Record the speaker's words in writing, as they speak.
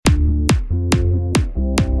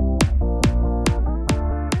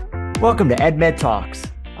Welcome to EdMed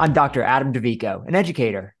Talks. I'm Dr. Adam DeVico, an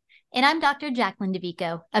educator. And I'm Dr. Jacqueline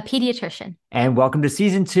DeVico, a pediatrician. And welcome to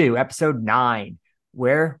Season 2, Episode 9,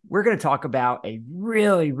 where we're going to talk about a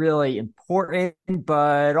really, really important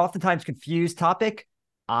but oftentimes confused topic,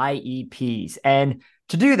 IEPs. And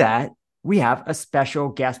to do that, we have a special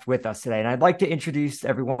guest with us today. And I'd like to introduce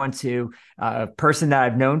everyone to a person that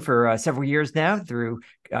I've known for several years now through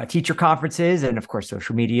teacher conferences and, of course,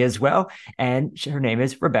 social media as well. And her name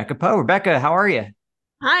is Rebekah Poe. Rebekah, how are you?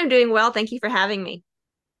 Hi, I'm doing well. Thank you for having me.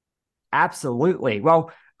 Absolutely.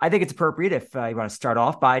 Well, I think it's appropriate if you want to start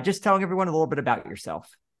off by just telling everyone a little bit about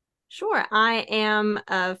yourself. Sure. I am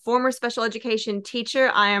a former special education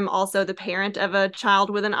teacher. I am also the parent of a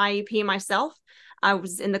child with an IEP myself. I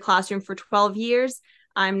was in the classroom for 12 years.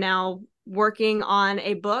 I'm now working on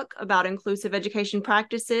a book about inclusive education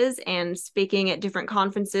practices and speaking at different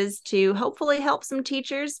conferences to hopefully help some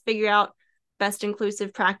teachers figure out best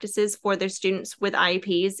inclusive practices for their students with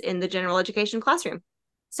IEPs in the general education classroom.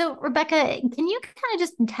 So, Rebekah, can you kind of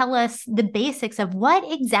just tell us the basics of what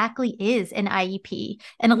exactly is an IEP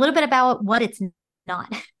and a little bit about what it's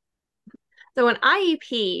not? So an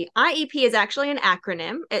IEP is actually an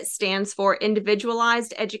acronym. It stands for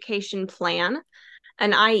Individualized Education Plan.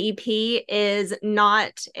 An IEP is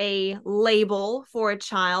not a label for a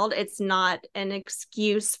child. It's not an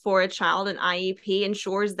excuse for a child. An IEP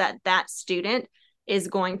ensures that that student is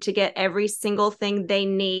going to get every single thing they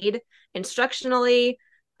need instructionally,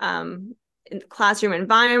 classroom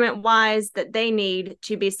environment wise, that they need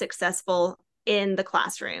to be successful in the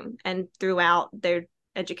classroom and throughout their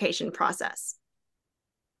education process.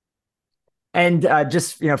 And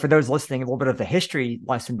just, for those listening, a little bit of the history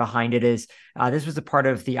lesson behind it is this was a part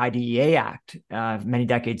of the IDEA Act many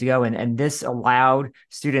decades ago. And this allowed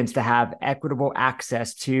students to have equitable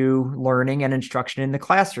access to learning and instruction in the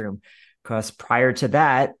classroom. Because prior to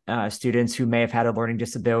that, students who may have had a learning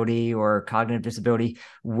disability or cognitive disability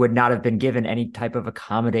would not have been given any type of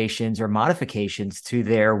accommodations or modifications to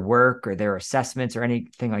their work or their assessments or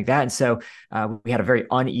anything like that. And so we had a very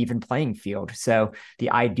uneven playing field. So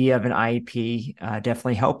the idea of an IEP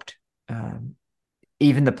definitely helped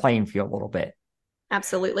even the playing field a little bit.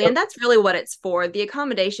 Absolutely. And that's really what it's for. The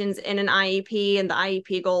accommodations in an IEP and the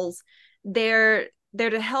IEP goals, they're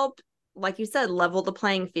to help, like you said, level the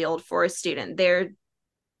playing field for a student. They're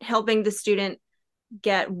helping the student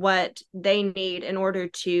get what they need in order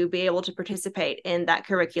to be able to participate in that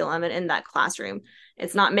curriculum and in that classroom.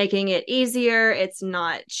 It's not making it easier. It's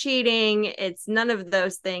not cheating. It's none of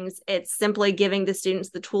those things. It's simply giving the students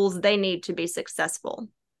the tools they need to be successful.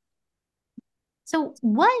 So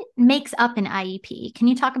what makes up an IEP? Can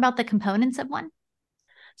you talk about the components of one?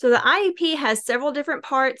 So the IEP has several different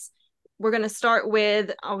parts. We're going to start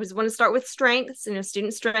with, I always want to start with strengths,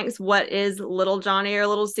 student strengths. What is little Johnny or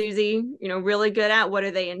little Susie, really good at? What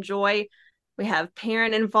do they enjoy? We have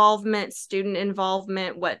parent involvement, student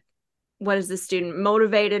involvement. What is the student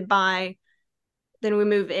motivated by? Then we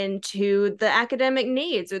move into the academic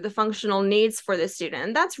needs or the functional needs for the student.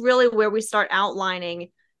 And that's really where we start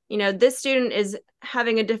outlining, this student is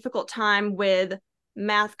having a difficult time with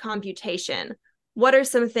math computation. What are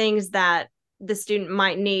some things that the student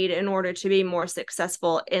might need in order to be more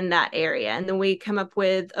successful in that area? And then we come up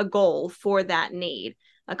with a goal for that need,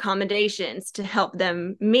 accommodations to help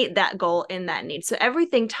them meet that goal in that need. So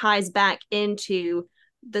everything ties back into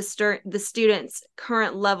the student's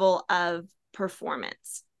current level of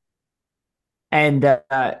performance. And,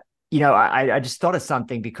 I just thought of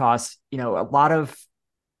something because, a lot of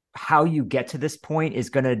how you get to this point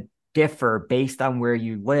is going to differ based on where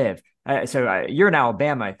you live. So you're in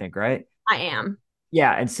Alabama, I think, right? I am.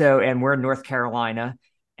 Yeah. And we're in North Carolina.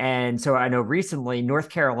 And so I know recently North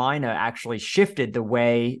Carolina actually shifted the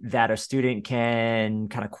way that a student can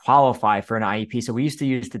kind of qualify for an IEP. So we used to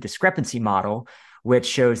use the discrepancy model, which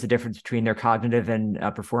shows the difference between their cognitive and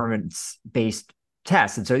performance-based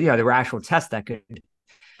tests. And so, there were actual tests that could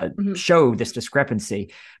show this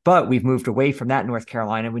discrepancy. But we've moved away from that in North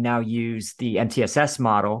Carolina. We now use the MTSS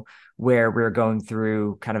model, where we're going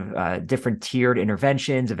through kind of different tiered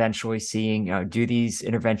interventions, eventually seeing, do these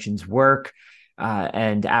interventions work?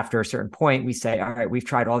 And after a certain point, we say, all right, we've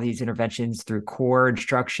tried all these interventions through core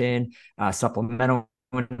instruction, supplemental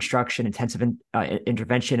instruction, intensive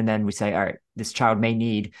intervention. And then we say, all right, this child may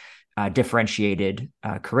need differentiated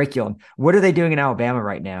curriculum. What are they doing in Alabama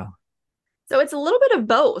right now? So it's a little bit of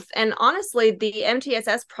both. And honestly, the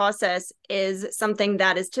MTSS process is something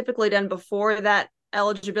that is typically done before that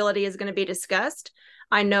eligibility is going to be discussed.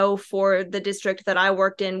 I know for the district that I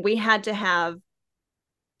worked in, we had to have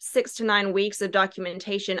 6 to 9 weeks of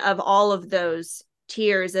documentation of all of those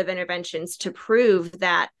tiers of interventions to prove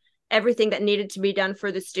that everything that needed to be done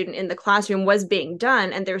for the student in the classroom was being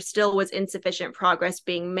done, and there still was insufficient progress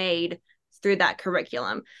being made through that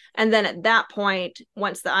curriculum. And then at that point,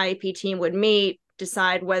 once the IEP team would meet,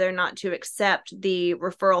 decide whether or not to accept the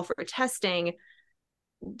referral for testing,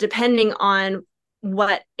 depending on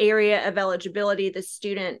what area of eligibility the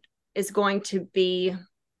student is going to be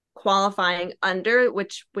qualifying under,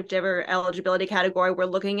 whichever eligibility category we're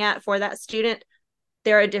looking at for that student,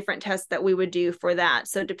 there are different tests that we would do for that.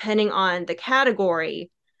 So depending on the category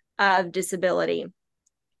of disability,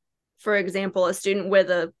 for example, a student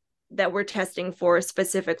that we're testing for a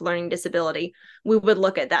specific learning disability, we would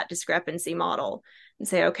look at that discrepancy model and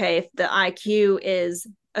say, okay, if the IQ is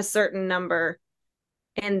a certain number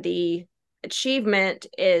and the achievement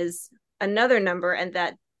is another number, and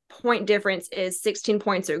that point difference is 16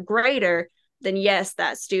 points or greater, then yes,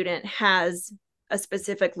 that student has a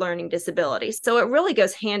specific learning disability. So it really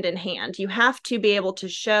goes hand in hand. You have to be able to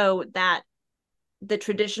show that the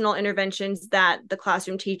traditional interventions that the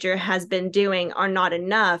classroom teacher has been doing are not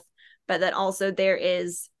enough, but that also there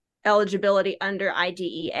is eligibility under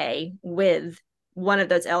IDEA with one of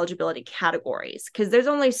those eligibility categories, because there's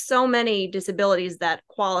only so many disabilities that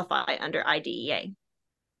qualify under IDEA.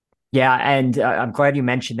 Yeah, and I'm glad you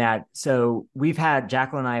mentioned that. So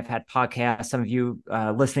Jacqueline and I have had podcasts. Some of you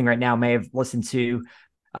listening right now may have listened to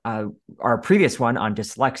our previous one on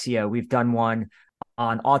dyslexia. We've done one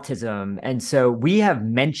on autism. And so we have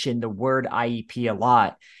mentioned the word IEP a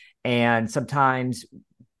lot. And sometimes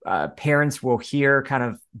parents will hear kind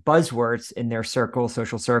of buzzwords in their circles,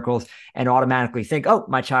 social circles, and automatically think, oh,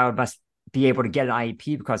 my child must be able to get an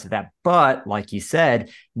IEP because of that. But like you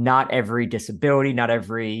said, not every disability, not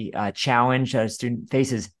every challenge that a student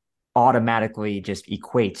faces automatically just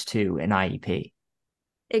equates to an IEP.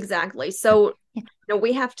 Exactly. So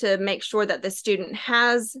we have to make sure that the student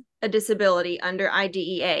has a disability under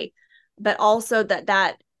IDEA, but also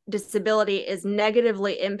that disability is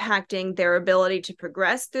negatively impacting their ability to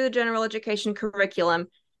progress through the general education curriculum.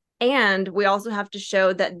 And we also have to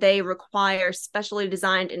show that they require specially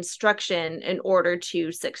designed instruction in order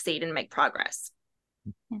to succeed and make progress.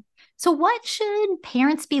 So what should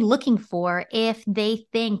parents be looking for if they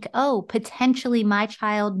think, oh, potentially my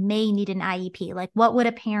child may need an IEP? Like, what would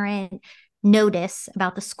a parent notice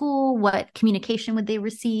about the school? What communication would they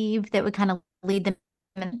receive that would kind of lead them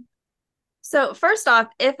in? So first off,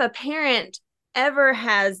 if a parent ever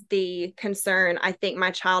has the concern, I think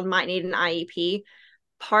my child might need an IEP,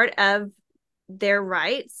 part of their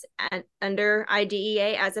rights under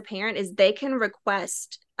IDEA as a parent is they can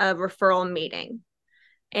request a referral meeting.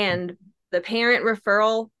 And the parent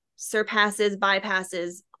referral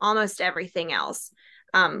bypasses almost everything else.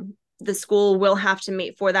 The school will have to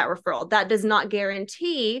meet for that referral. That does not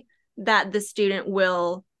guarantee that the student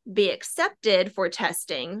will be accepted for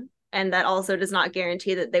testing, and that also does not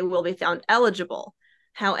guarantee that they will be found eligible.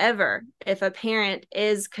 However, if a parent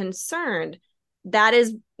is concerned, that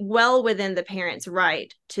is well within the parent's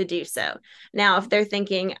right to do so. Now, if they're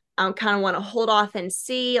thinking, I kind of want to hold off and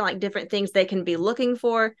see like different things they can be looking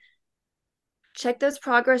for, check those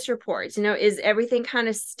progress reports. Is everything kind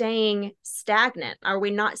of staying stagnant? Are we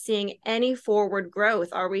not seeing any forward growth?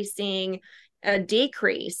 Are we seeing a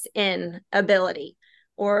decrease in ability?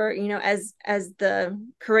 Or, as the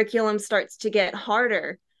curriculum starts to get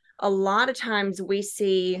harder, a lot of times we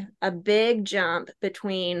see a big jump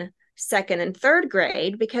between second and third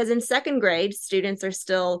grade, because in second grade, students are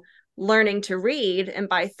still learning to read. And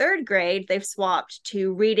by third grade, they've swapped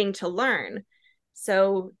to reading to learn.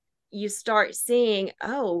 So you start seeing,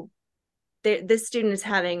 this student is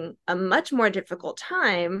having a much more difficult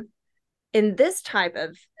time in this type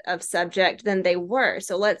of subject than they were.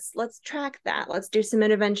 So let's track that. Let's do some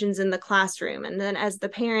interventions in the classroom. And then as the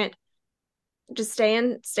parent, just stay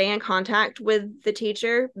in contact with the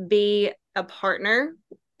teacher, be a partner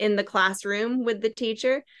in the classroom with the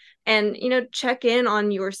teacher, and check in on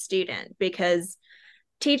your student, because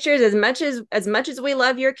teachers, as much as we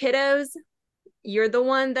love your kiddos, you're the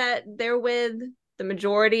one that they're with the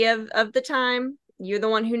majority of the time. You're the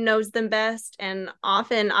one who knows them best, and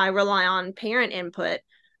often I rely on parent input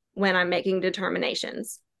when I'm making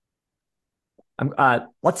determinations.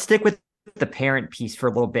 Let's stick with the parent piece for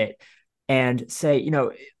a little bit and say,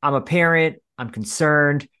 I'm a parent, I'm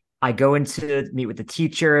concerned. I go in to meet with the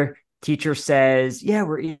teacher. Teacher says, yeah,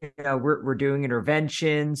 we're doing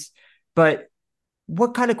interventions, but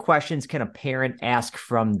what kind of questions can a parent ask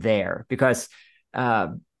from there? Because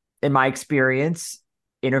in my experience,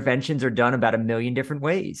 interventions are done about 1 million different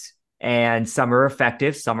ways, and some are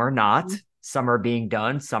effective, some are not. Mm-hmm. Some are being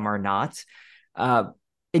done, some are not.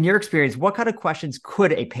 In your experience, what kind of questions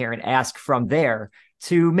could a parent ask from there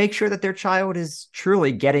to make sure that their child is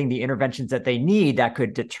truly getting the interventions that they need that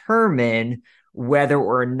could determine whether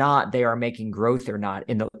or not they are making growth or not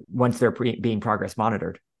once they're being progress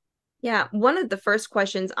monitored. Yeah, one of the first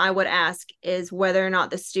questions I would ask is whether or not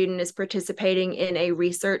the student is participating in a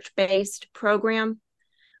research-based program.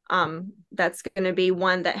 That's going to be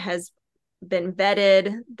one that has been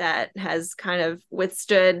vetted, that has kind of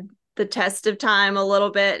withstood the test of time a little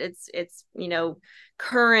bit. It's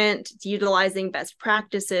current, it's utilizing best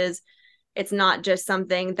practices. It's not just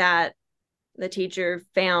something that the teacher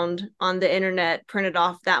found on the internet, printed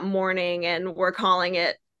off that morning, and we're calling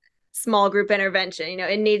it small group intervention.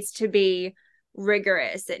 It needs to be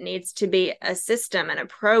rigorous. It needs to be a system and a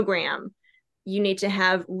program. You need to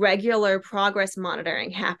have regular progress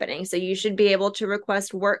monitoring happening. So you should be able to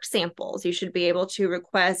request work samples. You should be able to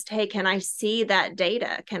request, hey, can I see that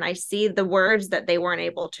data? Can I see the words that they weren't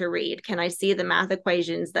able to read? Can I see the math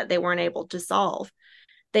equations that they weren't able to solve?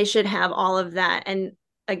 They should have all of that. And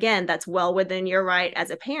again, that's well within your right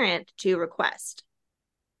as a parent to request.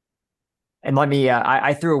 And let me,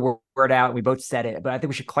 I threw a word out, and we both said it, but I think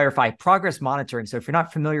we should clarify progress monitoring. So if you're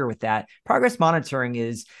not familiar with that, progress monitoring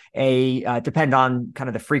is depend on kind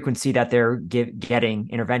of the frequency that they're getting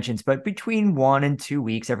interventions, but between 1 and 2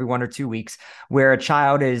 weeks, every 1 or 2 weeks, where a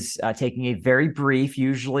child is taking a very brief,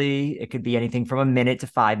 usually it could be anything from a minute to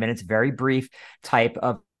 5 minutes, very brief type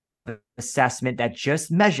of assessment that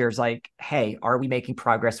just measures like, hey, are we making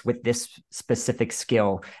progress with this specific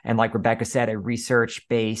skill? And like Rebekah said, a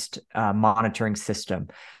research-based monitoring system.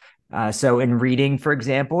 So in reading, for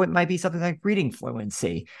example, it might be something like reading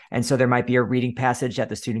fluency. And so there might be a reading passage that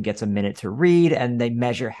the student gets a minute to read, and they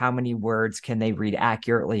measure how many words can they read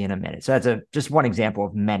accurately in a minute. So that's just one example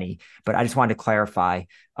of many, but I just wanted to clarify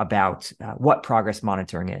about what progress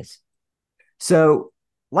monitoring is. So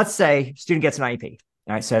let's say student gets an IEP.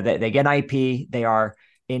 All right, so they get an IEP. They are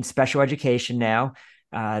in special education now.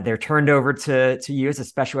 They're turned over to you as a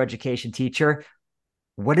special education teacher.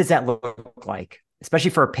 What does that look like, especially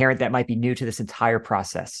for a parent that might be new to this entire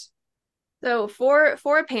process? So for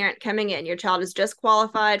a parent coming in, your child is just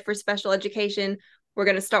qualified for special education. We're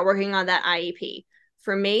going to start working on that IEP.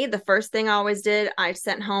 For me, the first thing I always did, I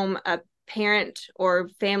sent home a parent or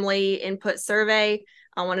family input survey.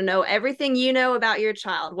 I want to know everything you know about your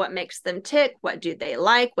child. What makes them tick? What do they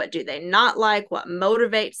like? What do they not like? What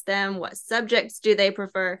motivates them? What subjects do they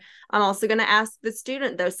prefer? I'm also going to ask the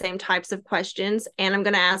student those same types of questions, and I'm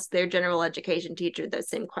going to ask their general education teacher those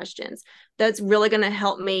same questions. That's really going to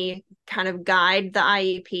help me kind of guide the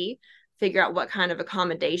IEP, figure out what kind of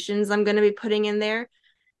accommodations I'm going to be putting in there.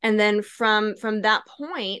 And then from that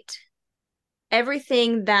point,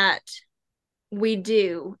 everything that we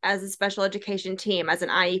do as a special education team, as an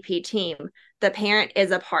IEP team, the parent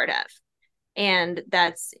is a part of. And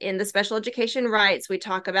that's in the special education rights. We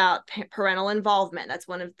talk about parental involvement. That's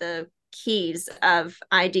one of the keys of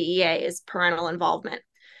IDEA is parental involvement.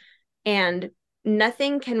 And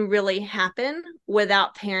nothing can really happen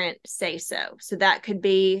without parent say so. So that could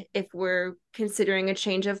be if we're considering a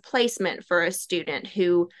change of placement for a student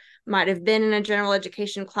who might have been in a general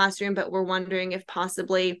education classroom, but we're wondering if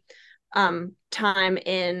possibly time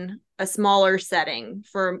in a smaller setting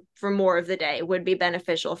for more of the day would be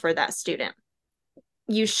beneficial for that student.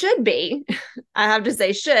 You should be, I have to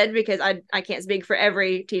say should, because I can't speak for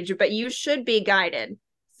every teacher, but you should be guided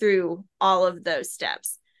through all of those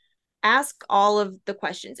steps. Ask all of the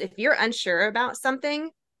questions. If you're unsure about something,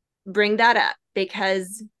 bring that up,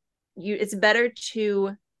 because it's better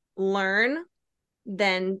to learn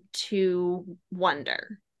than to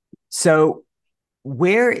wonder. So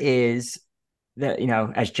where is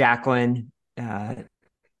as Jacqueline,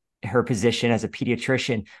 her position as a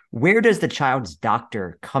pediatrician, where does the child's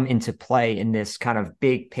doctor come into play in this kind of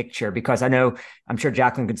big picture? Because I'm sure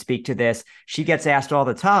Jacqueline could speak to this. She gets asked all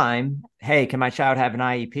the time, hey, can my child have an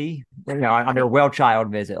IEP? On their well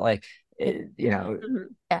child visit,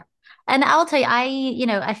 Yeah. And I'll tell you,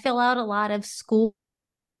 I fill out a lot of school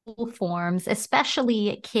forms,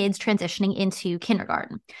 especially kids transitioning into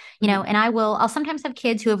kindergarten, and I'll sometimes have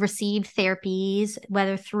kids who have received therapies,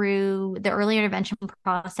 whether through the early intervention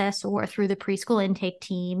process or through the preschool intake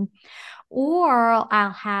team, or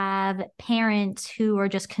I'll have parents who are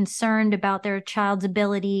just concerned about their child's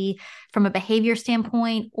ability from a behavior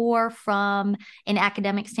standpoint or from an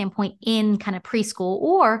academic standpoint in kind of preschool,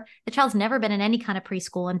 or the child's never been in any kind of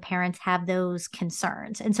preschool and parents have those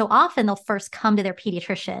concerns. And so often they'll first come to their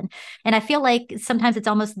pediatrician. And I feel like sometimes it's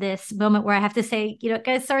almost this moment where I have to say,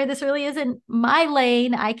 guys, sorry, this really isn't my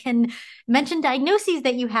lane. I can mention diagnoses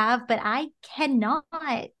that you have, but I cannot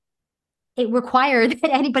require that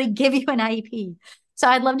anybody give you an IEP. So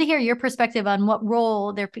I'd love to hear your perspective on what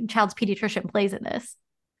role their child's pediatrician plays in this.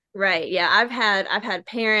 Right. Yeah. I've had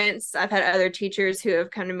parents, I've had other teachers who have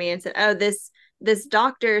come to me and said, oh, this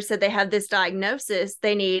doctor said they have this diagnosis,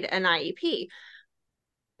 they need an IEP.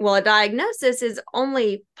 Well, a diagnosis is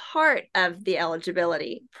only part of the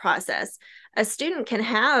eligibility process. A student can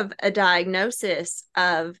have a diagnosis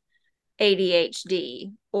of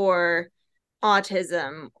ADHD or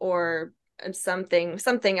autism or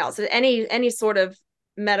something else, any sort of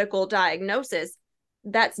medical diagnosis.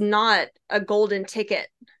 That's not a golden ticket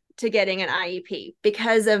to getting an IEP.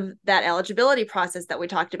 Because of that eligibility process that we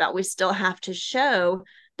talked about, we still have to show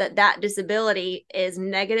that disability is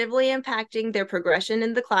negatively impacting their progression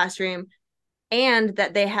in the classroom, and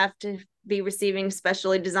that they have to be receiving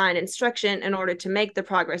specially designed instruction in order to make the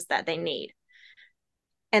progress that they need.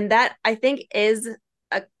 And that, I think, is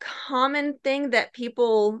a common thing that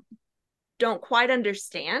people don't quite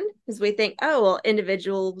understand, because we think, oh, well,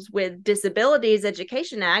 Individuals with Disabilities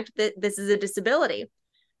Education Act, that this is a disability.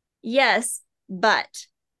 Yes, but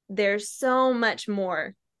there's so much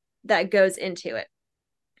more that goes into it.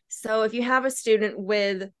 So if you have a student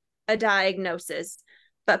with a diagnosis,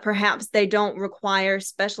 but perhaps they don't require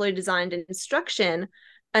specially designed instruction,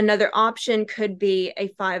 another option could be a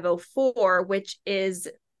 504, which is,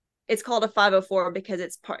 it's called a 504 because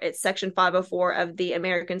it's Section 504 of the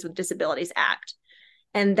Americans with Disabilities Act.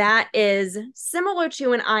 And that is similar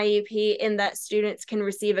to an IEP in that students can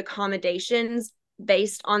receive accommodations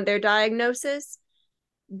based on their diagnosis,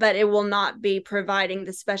 but it will not be providing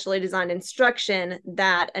the specially designed instruction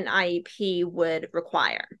that an IEP would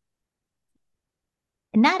require.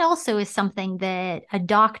 And that also is something that a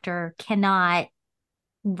doctor cannot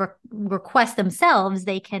request themselves.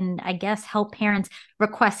 They can, I guess, help parents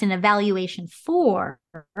request an evaluation for,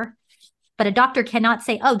 but a doctor cannot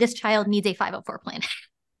say, oh, this child needs a 504 plan.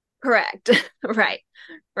 Correct. Right.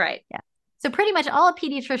 Yeah. So pretty much all a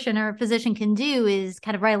pediatrician or a physician can do is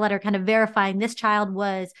kind of write a letter kind of verifying this child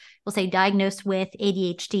was, we'll say, diagnosed with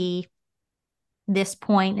ADHD this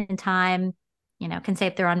point in time, can say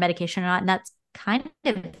if they're on medication or not. And that's kind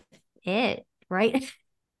of it, right?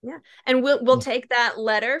 Yeah. And we'll take that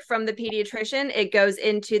letter from the pediatrician. It goes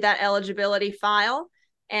into that eligibility file,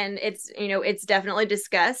 and it's definitely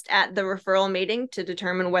discussed at the referral meeting to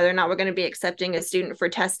determine whether or not we're going to be accepting a student for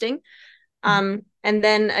testing. And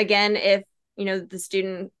then again, if the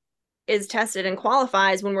student is tested and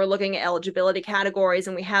qualifies, when we're looking at eligibility categories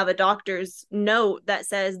and we have a doctor's note that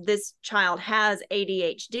says this child has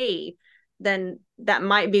ADHD, then that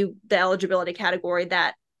might be the eligibility category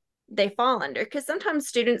that they fall under. Because sometimes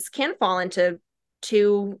students can fall into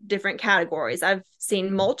two different categories. I've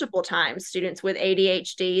seen multiple times students with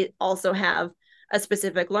ADHD also have a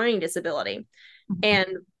specific learning disability. And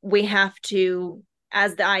we have to,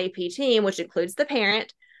 as the IEP team, which includes the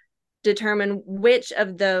parent, determine which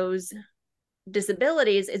of those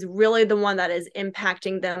disabilities is really the one that is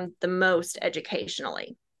impacting them the most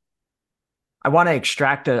educationally. I want to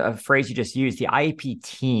extract a phrase you just used, the IEP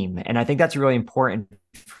team. And I think that's really important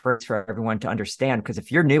for everyone to understand, because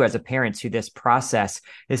if you're new as a parent to this process,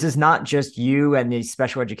 this is not just you and the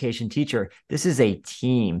special education teacher. This is a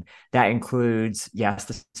team that includes, yes,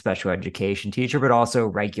 the special education teacher, but also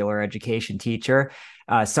regular education teacher,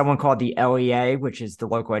 someone called the LEA, which is the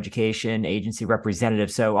local education agency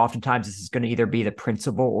representative. So oftentimes this is going to either be the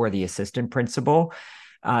principal or the assistant principal.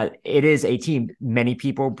 It is a team. Many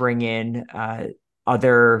people bring in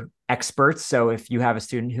other experts. So if you have a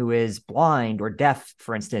student who is blind or deaf,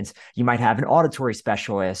 for instance, you might have an auditory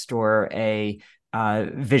specialist or a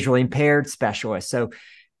visually impaired specialist. So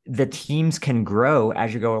the teams can grow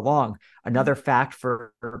as you go along. Another fact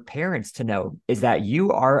for parents to know is that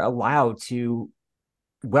you are allowed to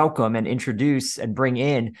welcome and introduce and bring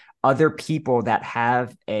in other people that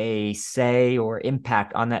have a say or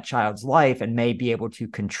impact on that child's life and may be able to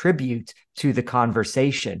contribute to the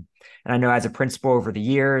conversation. And I know as a principal over the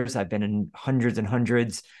years, I've been in hundreds and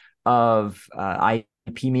hundreds of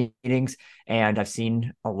IEP meetings, and I've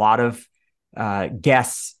seen a lot of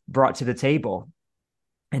guests brought to the table.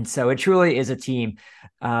 And so it truly is a team.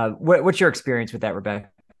 What's your experience with that,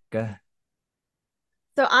 Rebekah?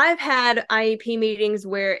 So I've had IEP meetings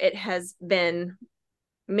where it has been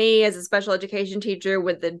me as a special education teacher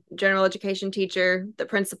with the general education teacher, the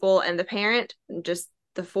principal, and the parent, just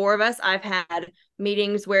the four of us. I've had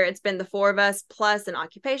meetings where it's been the four of us plus an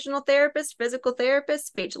occupational therapist, physical therapist,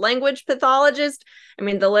 speech language pathologist. I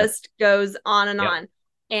mean, the list goes on and on.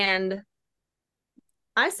 And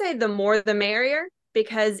I say the more the merrier,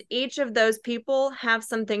 because each of those people have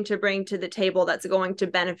something to bring to the table that's going to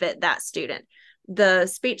benefit that student. The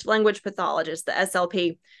speech language pathologist, the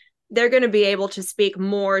SLP, they're going to be able to speak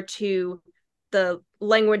more to the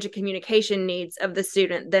language and communication needs of the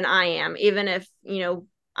student than I am. Even if,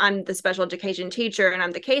 I'm the special education teacher and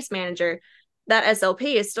I'm the case manager, that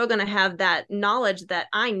SLP is still going to have that knowledge that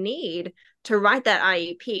I need to write that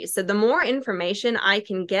IEP. So the more information I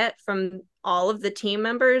can get from all of the team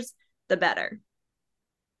members, the better.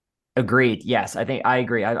 Agreed. Yes, I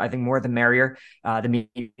agree. I think more the merrier. The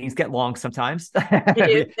meetings get long sometimes.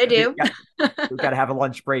 They do. We've got to have a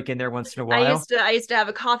lunch break in there once in a while. I used to have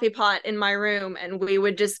a coffee pot in my room, and we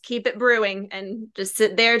would just keep it brewing and just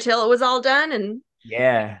sit there till it was all done. And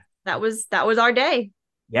yeah, that was our day.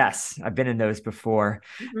 Yes, I've been in those before.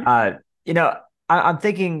 Mm-hmm. I'm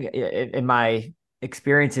thinking in my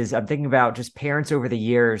experiences, I'm thinking about just parents over the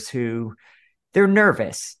years who they're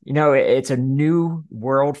nervous. It's a new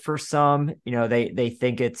world for some. They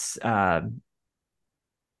think it's a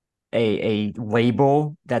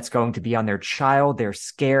label that's going to be on their child. They're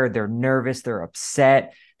scared. They're nervous. They're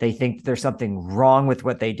upset. They think there's something wrong with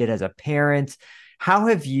what they did as a parent. How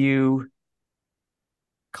have you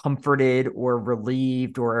comforted or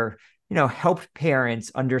relieved or helped parents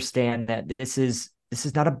understand that this is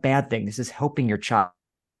not a bad thing? This is helping your child.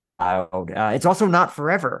 It's also not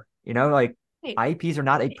forever. Right. IEPs are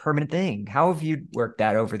not a permanent thing. How have you worked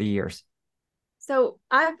that over the years? So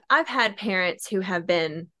I've had parents who have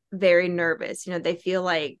been very nervous. They feel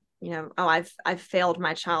like, oh, I've failed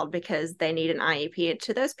my child because they need an IEP.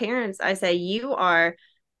 To those parents, I say, you are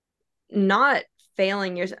not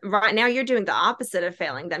failing right now. You're doing the opposite of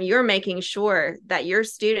failing them. You're making sure that your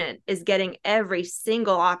student is getting every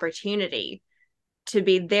single opportunity to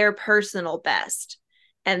be their personal best.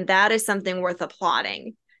 And that is something worth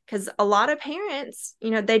applauding, because a lot of parents,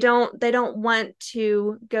 they don't want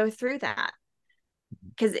to go through that,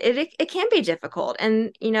 because it can be difficult.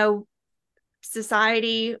 And,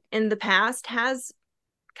 society in the past has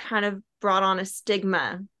kind of brought on a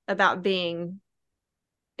stigma about being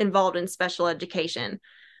involved in special education.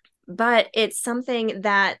 But it's something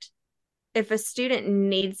that if a student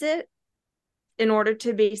needs it in order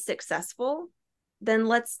to be successful, then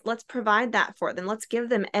let's provide that for them. Let's give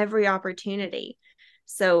them every opportunity.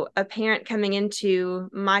 So a parent coming into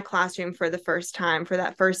my classroom for the first time, for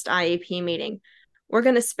that first IEP meeting, we're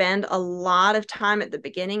going to spend a lot of time at the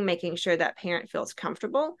beginning making sure that parent feels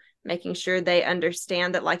comfortable, making sure they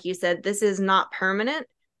understand that, like you said, this is not permanent.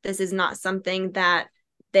 This is not something that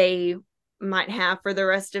they might have for the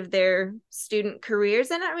rest of their student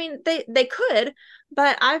careers. And I mean, they could,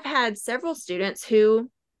 but I've had several students who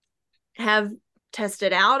have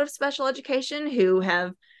tested out of special education, who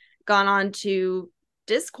have gone on to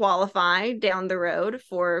disqualify down the road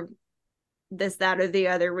for this, that, or the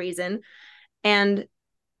other reason. And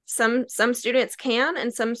some students can,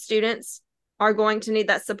 and some students are going to need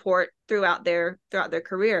that support throughout their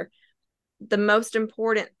career. The most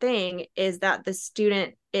important thing is that the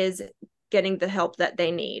student is getting the help that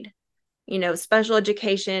they need. Special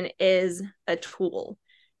education is a tool.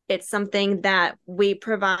 It's something that we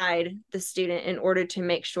provide the student in order to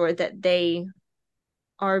make sure that they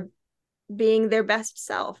are being their best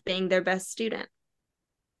self, being their best student.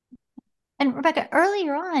 And Rebekah,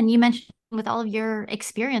 earlier on, you mentioned with all of your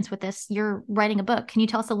experience with this, you're writing a book. Can you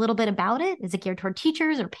tell us a little bit about it? Is it geared toward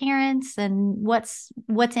teachers or parents, and what's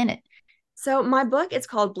in it? So my book, it's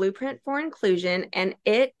called Blueprint for Inclusion, and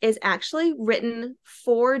it is actually written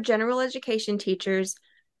for general education teachers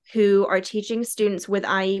who are teaching students with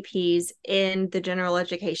IEPs in the general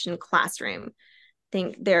education classroom. I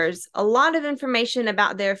think there's a lot of information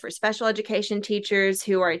about there for special education teachers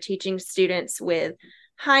who are teaching students with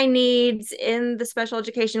high needs in the special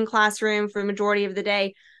education classroom for the majority of the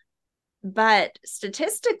day. But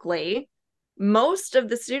statistically, most of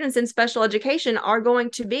the students in special education are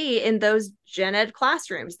going to be in those gen ed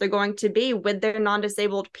classrooms. They're going to be with their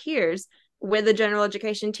non-disabled peers, with a general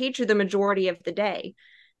education teacher the majority of the day.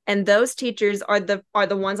 And those teachers are the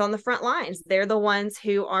ones on the front lines. They're the ones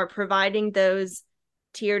who are providing those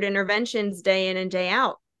tiered interventions day in and day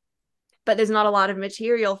out. But there's not a lot of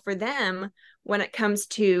material for them when it comes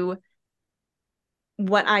to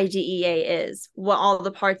what IDEA is, what all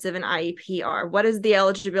the parts of an IEP are, what is the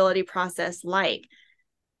eligibility process like?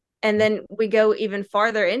 And then we go even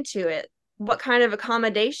farther into it. What kind of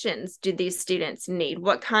accommodations do these students need?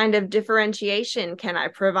 What kind of differentiation can I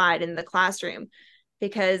provide in the classroom?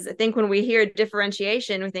 Because I think when we hear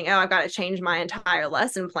differentiation, we think, oh, I've got to change my entire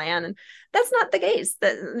lesson plan. And that's not the case.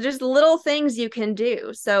 There's little things you can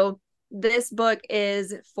do. So this book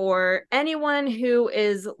is for anyone who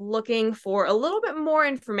is looking for a little bit more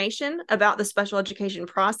information about the special education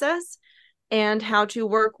process and how to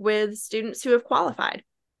work with students who have qualified.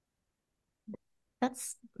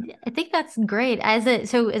 I think that's great. As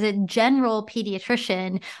a general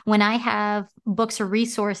pediatrician, when I have books or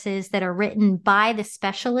resources that are written by the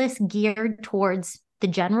specialist geared towards the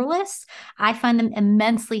generalists, I find them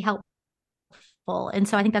immensely helpful. And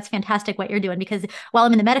so I think that's fantastic what you're doing, because while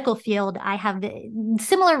I'm in the medical field, I have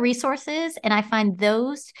similar resources, and I find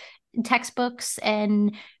those textbooks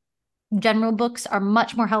and general books are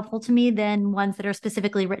much more helpful to me than ones that are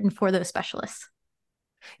specifically written for those specialists.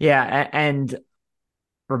 Yeah. And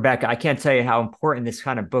Rebekah, I can't tell you how important this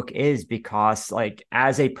kind of book is, because like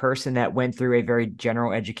as a person that went through a very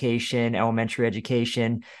general education, elementary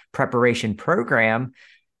education preparation program,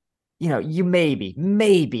 you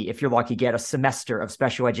maybe, if you're lucky, get a semester of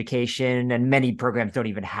special education, and many programs don't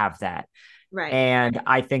even have that. Right. And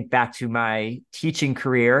I think back to my teaching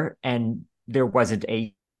career, and there wasn't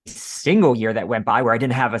a single year that went by where I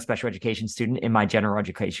didn't have a special education student in my general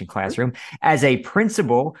education classroom. As a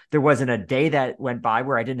principal, there wasn't a day that went by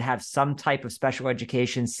where I didn't have some type of special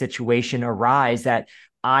education situation arise that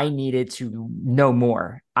I needed to know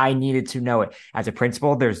more. I needed to know it. As a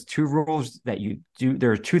principal, there's two rules that you do.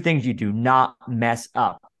 There are two things you do not mess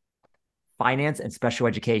up: finance and special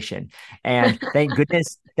education. And thank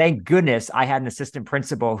goodness I had an assistant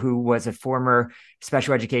principal who was a former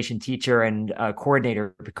special education teacher and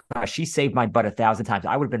coordinator, because she saved my butt 1,000 times.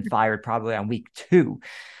 I would have been fired probably on week 2.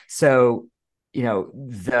 So,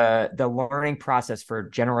 the learning process for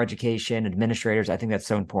general education administrators, I think that's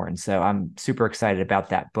so important. So I'm super excited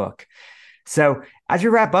about that book. So as we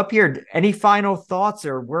wrap up here, any final thoughts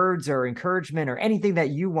or words or encouragement or anything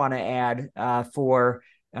that you want to add for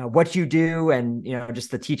what you do, and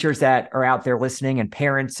just the teachers that are out there listening and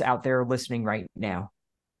parents out there listening right now?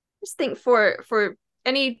 Just think for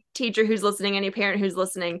any teacher who's listening, any parent who's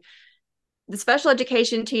listening, the special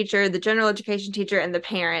education teacher, the general education teacher, and the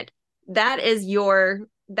parent, that's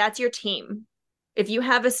your team. If you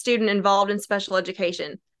have a student involved in special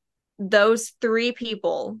education, those 3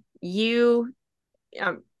 people, if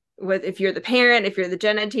you're the parent, if you're the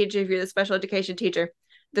gen ed teacher, if you're the special education teacher,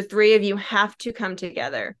 the 3 of you have to come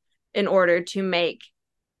together in order to make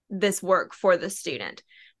this work for the student.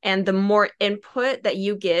 And the more input that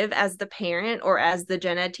you give as the parent or as the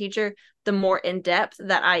gen ed teacher, the more in-depth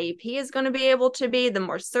that IEP is going to be able to be, the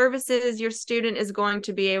more services your student is going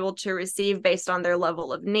to be able to receive based on their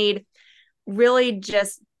level of need. Really,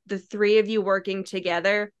 just the 3 of you working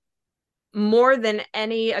together, more than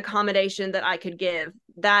any accommodation that I could give,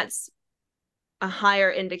 that's a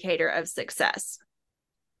higher indicator of success.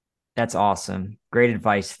 That's awesome. Great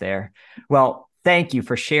advice there. Well, thank you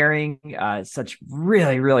for sharing such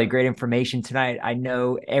really, really great information tonight. I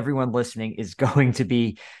know everyone listening is going to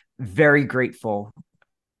be very grateful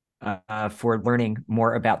for learning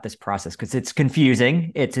more about this process, because it's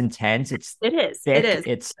confusing, it's intense, it is thick,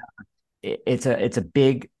 it's a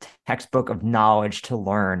big textbook of knowledge to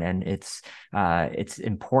learn, and it's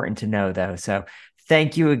important to know, though. So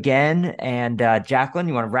thank you again. And Jacqueline,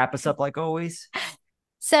 you want to wrap us up like always?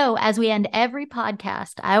 So as we end every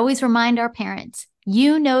podcast, I always remind our parents,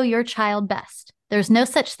 you know your child best. There's no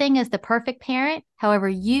such thing as the perfect parent. However,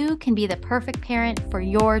 you can be the perfect parent for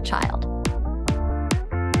your child.